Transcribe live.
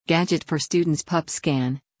Gadget for Students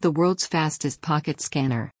PupScan, the world's fastest pocket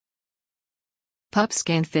scanner.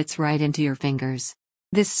 PupScan fits right into your fingers.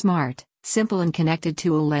 This smart, simple and connected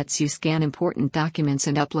tool lets you scan important documents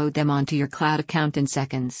and upload them onto your cloud account in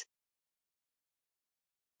seconds.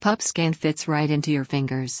 PupScan fits right into your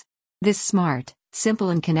fingers. This smart, simple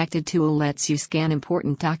and connected tool lets you scan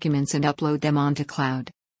important documents and upload them onto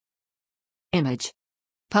cloud. Image.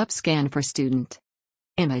 PupScan for Student.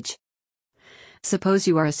 Image. Suppose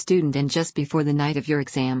you are a student and just before the night of your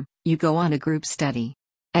exam, you go on a group study.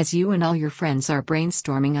 As you and all your friends are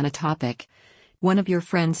brainstorming on a topic, one of your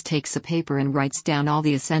friends takes a paper and writes down all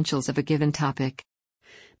the essentials of a given topic.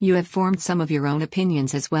 You have formed some of your own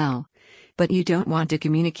opinions as well, but you don't want to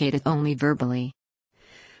communicate it only verbally.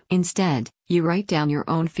 Instead, you write down your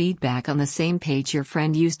own feedback on the same page your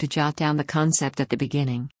friend used to jot down the concept at the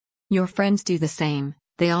beginning. Your friends do the same,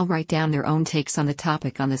 they all write down their own takes on the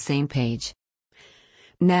topic on the same page.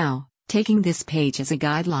 Now, taking this page as a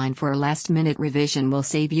guideline for a last-minute revision will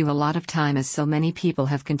save you a lot of time as so many people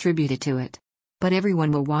have contributed to it. But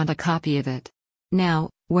everyone will want a copy of it.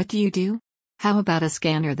 Now, what do? How about a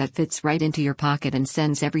scanner that fits right into your pocket and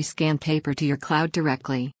sends every scanned paper to your cloud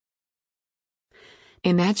directly?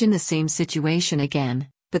 Imagine the same situation again,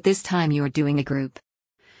 but this time you are doing a group.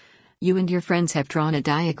 You and your friends have drawn a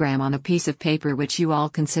diagram on a piece of paper which you all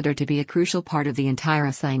consider to be a crucial part of the entire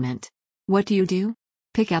assignment. What do?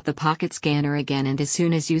 Pick out the pocket scanner again, and as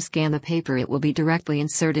soon as you scan the paper it will be directly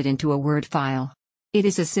inserted into a Word file. It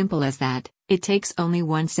is as simple as that. It takes only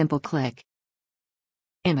one simple click.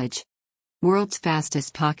 Image. World's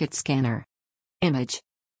fastest pocket scanner. Image.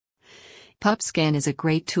 PupScan is a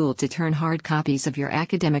great tool to turn hard copies of your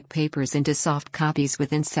academic papers into soft copies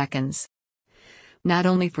within seconds. Not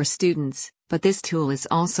only for students, but this tool is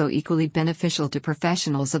also equally beneficial to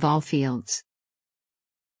professionals of all fields.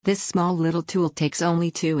 This small little tool takes only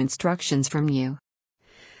 2 instructions from you.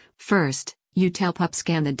 First, you tell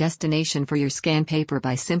PupScan the destination for your scanned paper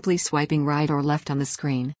by simply swiping right or left on the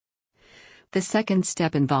screen. The second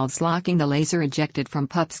step involves locking the laser ejected from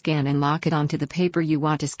PupScan and lock it onto the paper you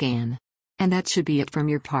want to scan. And that should be it from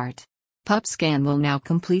your part. PupScan will now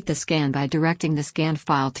complete the scan by directing the scanned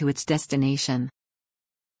file to its destination.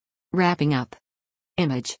 Wrapping up.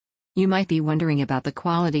 Image. You might be wondering about the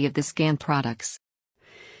quality of the scanned products.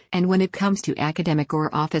 And when it comes to academic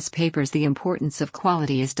or office papers, the importance of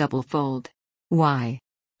quality is double-fold. Why?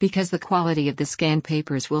 Because the quality of the scanned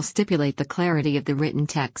papers will stipulate the clarity of the written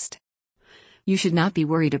text. You should not be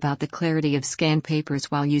worried about the clarity of scanned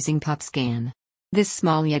papers while using PupScan. This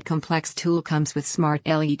small yet complex tool comes with Smart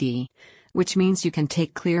LED, which means you can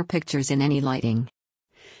take clear pictures in any lighting.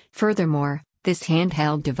 Furthermore, this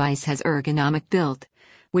handheld device has ergonomic build,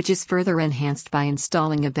 which is further enhanced by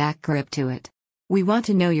installing a back grip to it. We want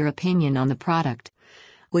to know your opinion on the product.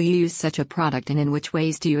 Will you use such a product, and in which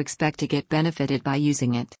ways do you expect to get benefited by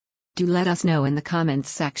using it? Do let us know in the comments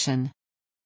section.